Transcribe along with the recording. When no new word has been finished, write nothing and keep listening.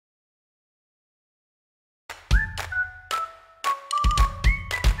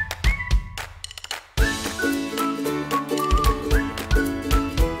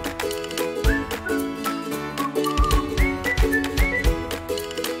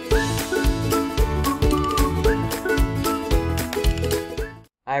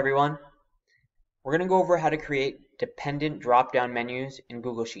Hi everyone. We're going to go over how to create dependent drop-down menus in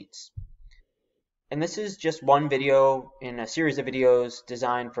Google Sheets. And this is just one video in a series of videos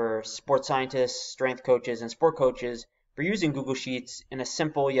designed for sports scientists, strength coaches, and sport coaches for using Google Sheets in a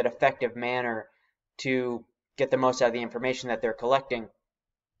simple yet effective manner to get the most out of the information that they're collecting.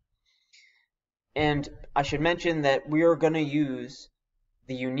 And I should mention that we are going to use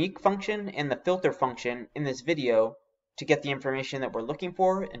the unique function and the filter function in this video to get the information that we're looking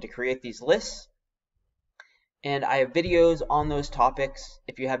for and to create these lists. And I have videos on those topics.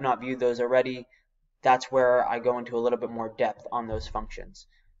 If you have not viewed those already, that's where I go into a little bit more depth on those functions.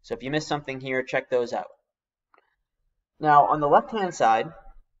 So if you missed something here, check those out. Now on the left-hand side,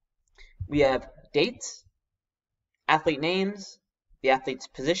 we have dates, athlete names, the athlete's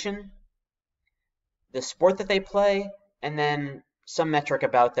position, the sport that they play, and then some metric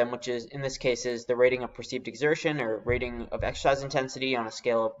about them, which is, in this case, is the rating of perceived exertion or rating of exercise intensity on a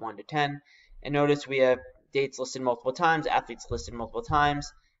scale of 1 to 10. And notice we have dates listed multiple times, athletes listed multiple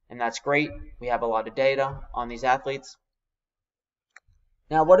times, and that's great. We have a lot of data on these athletes.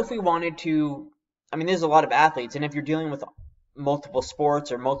 Now, what if we wanted to, there's a lot of athletes, and if you're dealing with multiple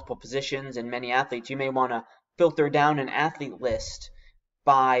sports or multiple positions and many athletes, you may want to filter down an athlete list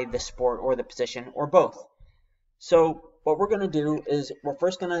by the sport or the position or both. So what we're going to do is we're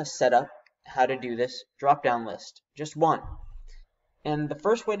first going to set up how to do this drop-down list, just one. And the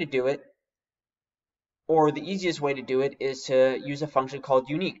first way to do it, or the easiest way to do it, is to use a function called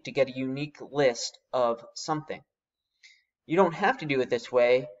unique to get a unique list of something. You don't have to do it this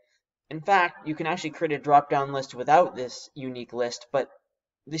way. In fact, you can actually create a drop-down list without this unique list, but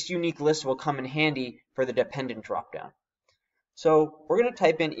this unique list will come in handy for the dependent drop-down. So we're going to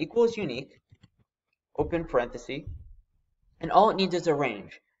type in equals unique, open parenthesis, and all it needs is a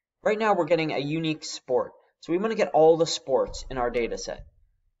range. Right now we're getting a unique sport, so we want to get all the sports in our data set.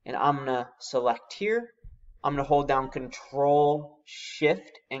 And I'm going to select here. I'm going to hold down Control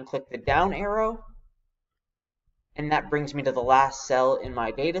Shift and click the down arrow, and that brings me to the last cell in my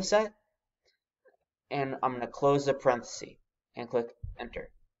data set. And I'm going to close the parenthesis and click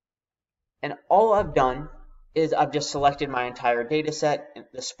Enter. And all I've done is I've just selected my entire data set,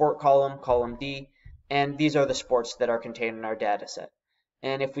 the sport column, column D, and these are the sports that are contained in our data set.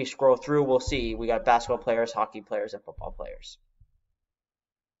 And if we scroll through, we'll see we got basketball players, hockey players, and football players.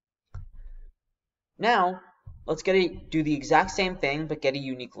 Now, let's do the exact same thing, but get a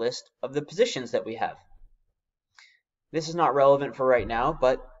unique list of the positions that we have. This is not relevant for right now,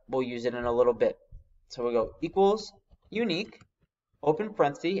 but we'll use it in a little bit. So we'll go equals unique, open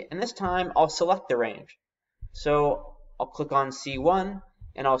parenthesis, and this time I'll select the range. So I'll click on C1,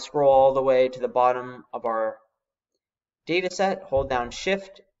 and I'll scroll all the way to the bottom of our data set, hold down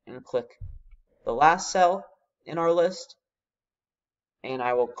Shift, and click the last cell in our list. And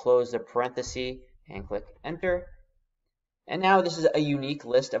I will close the parenthesis and click Enter. And now this is a unique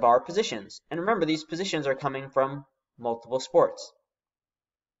list of our positions. And remember, these positions are coming from multiple sports.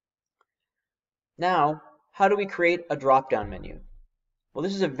 Now, how do we create a drop-down menu? Well,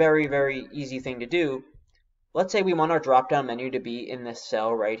 this is a very, very easy thing to do. Let's say we want our drop-down menu to be in this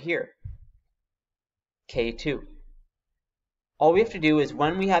cell right here, K2. All we have to do is,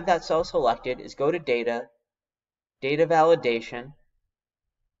 when we have that cell selected, is go to Data, Data Validation,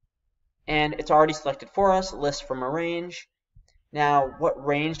 and it's already selected for us, List from a range. Now, what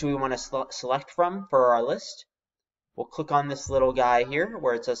range do we want to select from for our list? We'll click on this little guy here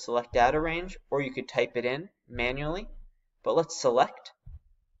where it says Select Data Range, or you could type it in manually, but let's select.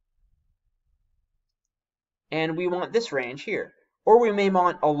 And we want this range here. Or we may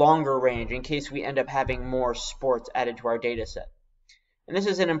want a longer range in case we end up having more sports added to our data set. And this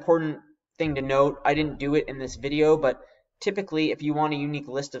is an important thing to note. I didn't do it in this video, but typically if you want a unique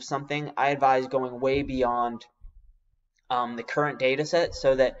list of something, I advise going way beyond the current data set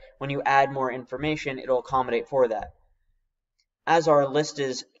so that when you add more information, it'll accommodate for that. As our list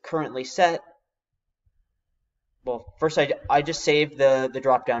is currently set, well, first I just saved the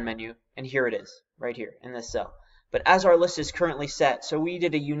drop-down menu, and here it is, right here in this cell. But as our list is currently set, so we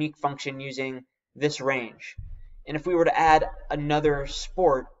did a unique function using this range. And if we were to add another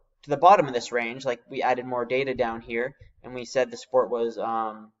sport to the bottom of this range, like we added more data down here, and we said the sport was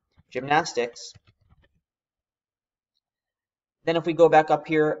gymnastics, then if we go back up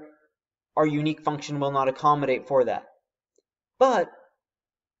here, our unique function will not accommodate for that. But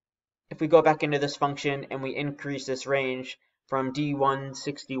if we go back into this function and we increase this range from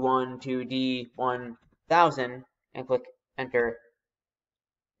D161 to D1000 and click Enter,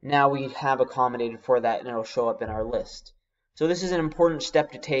 now we have accommodated for that and it'll show up in our list. So this is an important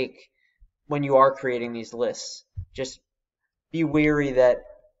step to take when you are creating these lists. Just be wary that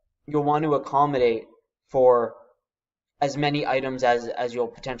you'll want to accommodate for as many items as you'll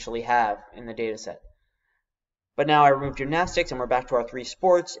potentially have in the data set. But now I removed gymnastics and we're back to our 3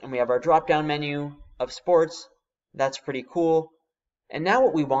 sports, and we have our drop-down menu of sports. That's pretty cool. And now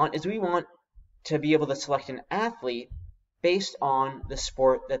what we want is we want to be able to select an athlete based on the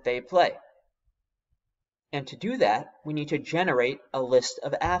sport that they play. And to do that, we need to generate a list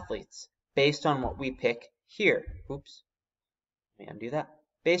of athletes based on what we pick here. Oops, let me undo that.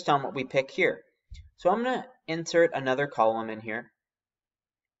 Based on what we pick here. So I'm going to insert another column in here.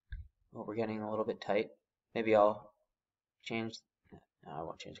 Oh, we're getting a little bit tight. Maybe I'll change, no, I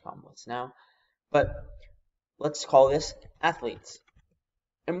won't change column lists now. But let's call this athletes.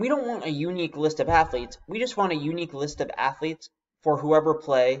 And we don't want a unique list of athletes. We just want a unique list of athletes for whoever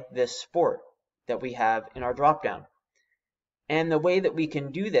play this sport that we have in our dropdown. And the way that we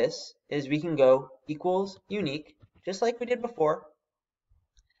can do this is we can go equals unique, just like we did before.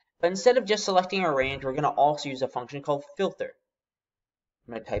 But instead of just selecting a range, we're going to also use a function called filter.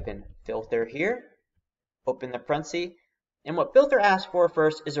 I'm going to type in filter here, open the parenthesis, and what filter asks for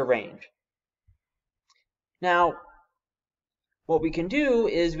first is a range. Now, what we can do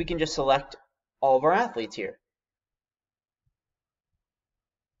is we can just select all of our athletes here.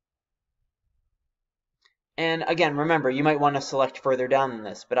 And again, remember, you might want to select further down than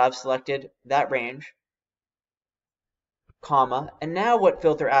this, but I've selected that range, comma, and now what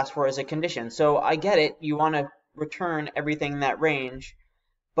filter asks for is a condition. So I get it, you want to return everything in that range,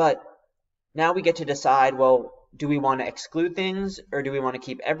 but now we get to decide, well, do we want to exclude things or do we want to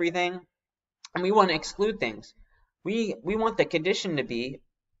keep everything? And we want to exclude things. We want the condition to be,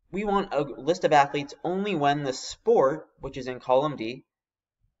 we want a list of athletes only when the sport, which is in column D,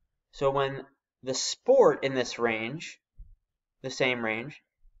 so when the sport in this range, the same range,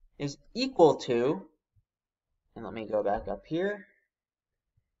 is equal to, and let me go back up here,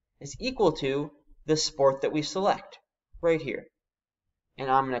 is equal to the sport that we select right here.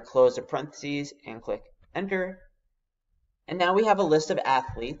 And I'm going to close the parentheses and click enter. And now we have a list of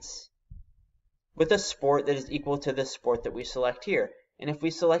athletes with a sport that is equal to the sport that we select here. And if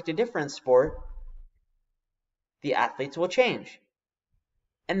we select a different sport, the athletes will change.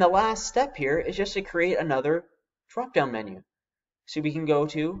 And the last step here is just to create another drop-down menu. So we can go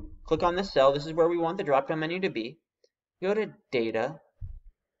to, click on this cell, this is where we want the drop-down menu to be. Go to data,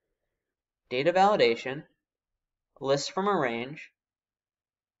 data validation, list from a range,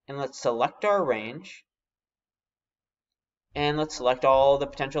 and let's select our range. And let's select all the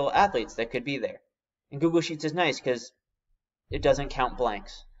potential athletes that could be there. And Google Sheets is nice because it doesn't count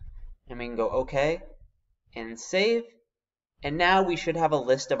blanks. And we can go OK and save. And now we should have a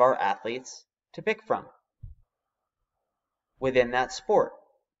list of our athletes to pick from within that sport.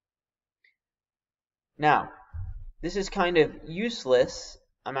 Now, this is kind of useless.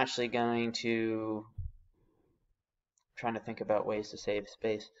 I'm actually going to trying to think about ways to save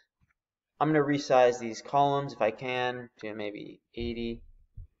space. I'm going to resize these columns if I can to maybe 80,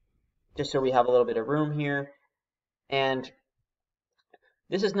 just so we have a little bit of room here. And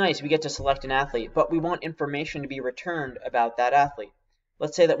this is nice, we get to select an athlete, but we want information to be returned about that athlete.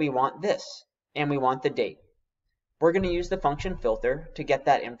 Let's say that we want this, and we want the date. We're going to use the function filter to get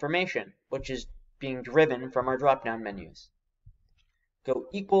that information, which is being driven from our drop-down menus. Go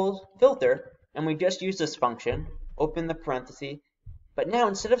equals filter, and we just use this function, open the parenthesis, but now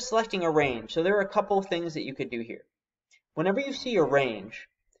instead of selecting a range, so there are a couple of things that you could do here. Whenever you see a range,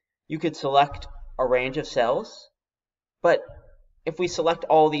 you could select a range of cells, but if we select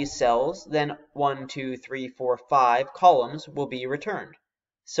all these cells, then 1, 2, 3, 4, 5 columns will be returned.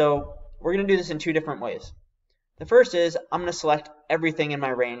 So we're going to do this in 2 different ways. The first is I'm going to select everything in my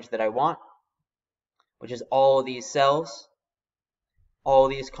range that I want, which is all of these cells, all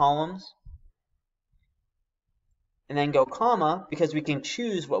of these columns, and then go comma, because we can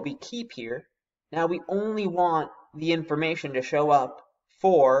choose what we keep here. Now we only want the information to show up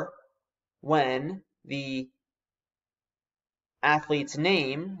for when the athlete's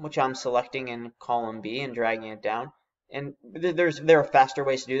name, which I'm selecting in column B and dragging it down. And there are faster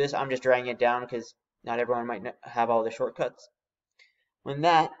ways to do this. I'm just dragging it down because not everyone might have all the shortcuts. When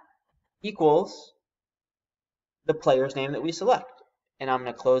that equals the player's name that we select. And I'm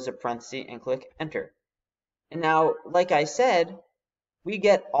going to close the parenthesis and click enter. And now, like I said, we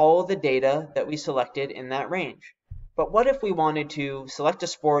get all the data that we selected in that range. But what if we wanted to select a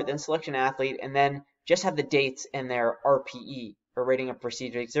sport, then select an athlete, and then just have the dates and their RPE, or rating of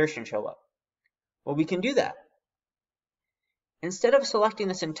perceived exertion, show up? Well, we can do that. Instead of selecting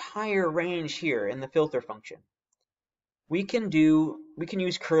this entire range here in the filter function, we can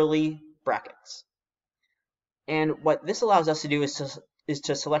use curly brackets. And what this allows us to do is is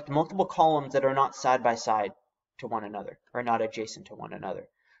to select multiple columns that are not side by side to one another, or not adjacent to one another.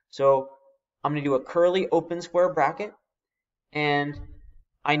 So I'm going to do a curly open square bracket, and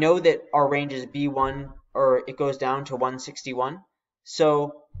I know that our range is B1, or it goes down to 161.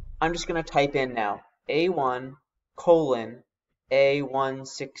 So I'm just going to type in now A1 colon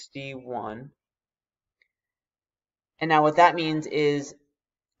A161. And now what that means is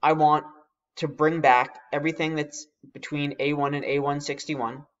I want to bring back everything that's between A1 and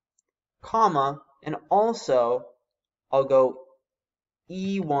A161, comma, and also I'll go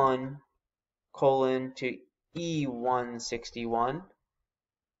E1 colon to E161.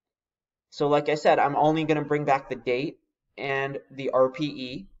 So like I said, I'm only going to bring back the date and the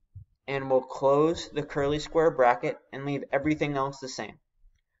RPE, and we'll close the curly square bracket and leave everything else the same.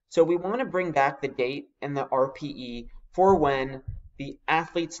 So we want to bring back the date and the RPE for when the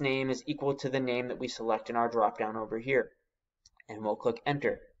athlete's name is equal to the name that we select in our dropdown over here. And we'll click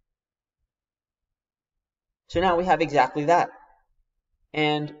enter. So now we have exactly that.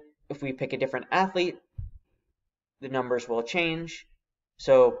 And if we pick a different athlete, the numbers will change.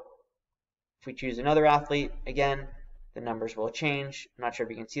 So if we choose another athlete, again, the numbers will change. I'm not sure if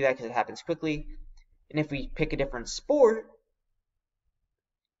you can see that because it happens quickly. And if we pick a different sport,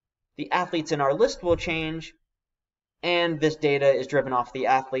 the athletes in our list will change, and this data is driven off the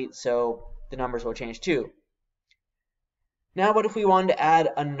athlete, so the numbers will change too. Now, what if we wanted to add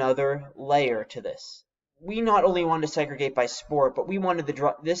another layer to this? We not only wanted to segregate by sport, but we wanted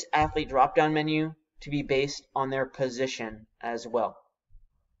this athlete drop-down menu to be based on their position as well.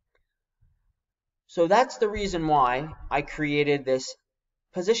 So that's the reason why I created this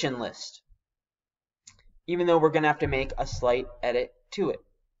position list, even though we're going to have to make a slight edit to it.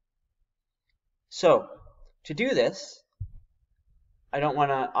 So to do this, I'm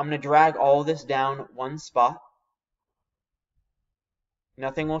going to drag all this down one spot.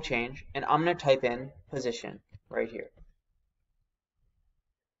 Nothing will change, and I'm going to type in position right here,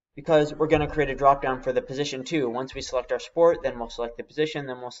 because we're going to create a drop down for the position too. Once we select our sport, then we'll select the position,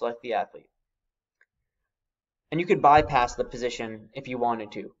 then we'll select the athlete. And you could bypass the position if you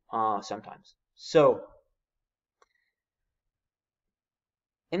wanted to sometimes. So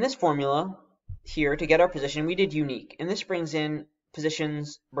in this formula here, to get our position, we did unique, and this brings in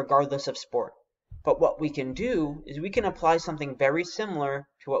positions regardless of sport. But what we can do is we can apply something very similar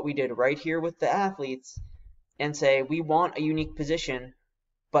to what we did right here with the athletes and say we want a unique position,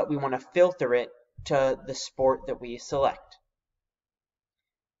 but we want to filter it to the sport that we select.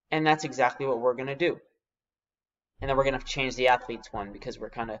 And that's exactly what we're going to do. And then we're going to change the athletes one because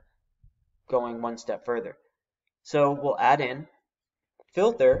we're kind of going one step further. So we'll add in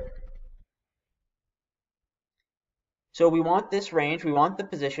filter. So we want this range, we want the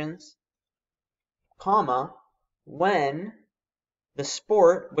positions, comma, when the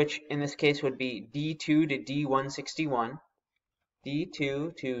sport, which in this case would be D2 to D161,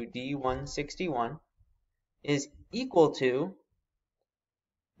 D2 to D161, is equal to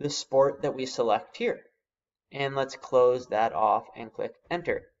the sport that we select here. And let's close that off and click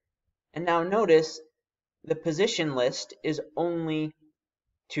enter. And now notice the position list is only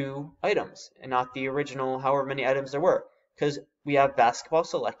 2 items and not the original however many items there were, because we have basketball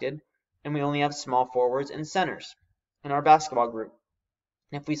selected and we only have small forwards and centers in our basketball group.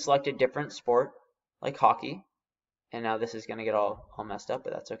 And if we select a different sport like hockey, and now this is going to get all messed up,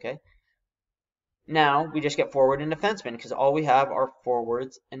 but that's okay. Now we just get forward and defenseman because all we have are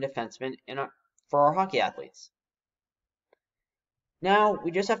forwards and defensemen for our hockey athletes. Now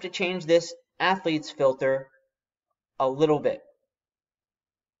we just have to change this athletes filter a little bit.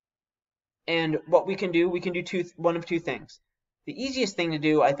 And what we can do one of two things. The easiest thing to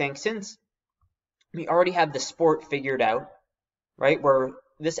do, I think, since we already have the sport figured out, right, where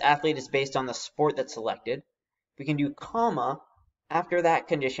this athlete is based on the sport that's selected, we can do comma after that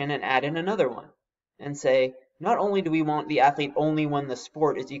condition and add in another one and say, not only do we want the athlete only when the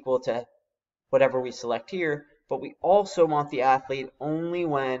sport is equal to whatever we select here, but we also want the athlete only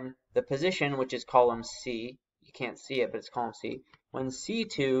when the position, which is column C, you can't see it, but it's column C, when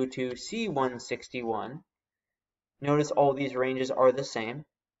C2 to C161, notice all these ranges are the same,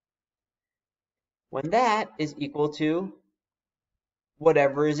 when that is equal to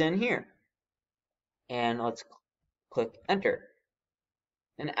whatever is in here. And let's click enter.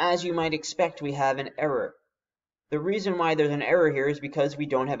 And as you might expect, we have an error. The reason why there's an error here is because we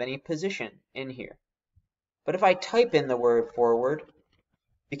don't have any position in here. But if I type in the word forward,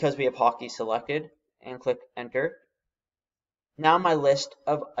 because we have hockey selected, and click enter, now my list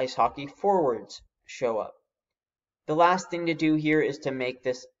of ice hockey forwards show up. The last thing to do here is to make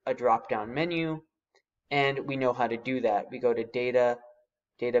this a drop-down menu, and we know how to do that. We go to data,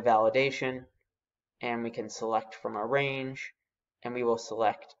 data validation, and we can select from our range, and we will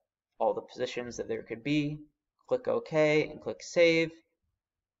select all the positions that there could be. Click OK and click Save.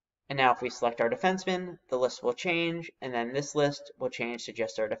 And now if we select our defenseman, the list will change, and then this list will change to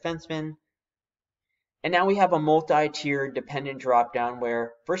just our defenseman. And now we have a multi-tiered dependent dropdown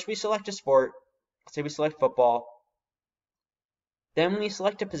where first we select a sport, say we select football, then we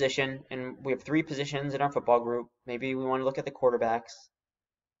select a position, and we have 3 positions in our football group. Maybe we want to look at the quarterbacks.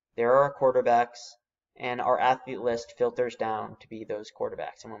 There are our quarterbacks, and our athlete list filters down to be those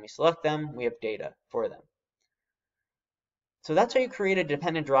quarterbacks. And when we select them, we have data for them. So that's how you create a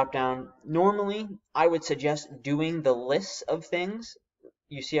dependent dropdown. Normally, I would suggest doing the lists of things.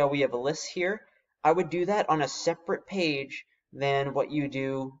 You see how we have a list here? I would do that on a separate page than what you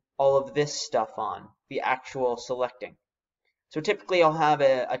do all of this stuff on, the actual selecting. So typically I'll have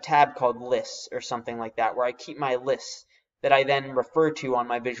a tab called lists or something like that where I keep my lists that I then refer to on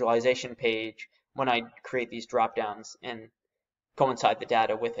my visualization page when I create these dropdowns and coincide the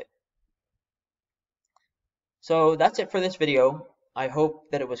data with it. So that's it for this video. I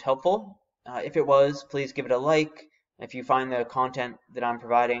hope that it was helpful. If it was, please give it a like. If you find the content that I'm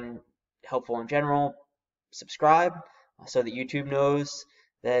providing helpful in general, subscribe so that YouTube knows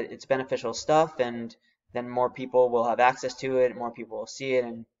that it's beneficial stuff, and then more people will have access to it, more people will see it,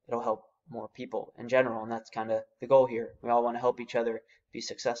 and it'll help more people in general, and that's kind of the goal here. We all want to help each other be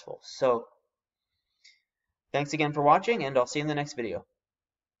successful. So thanks again for watching, and I'll see you in the next video.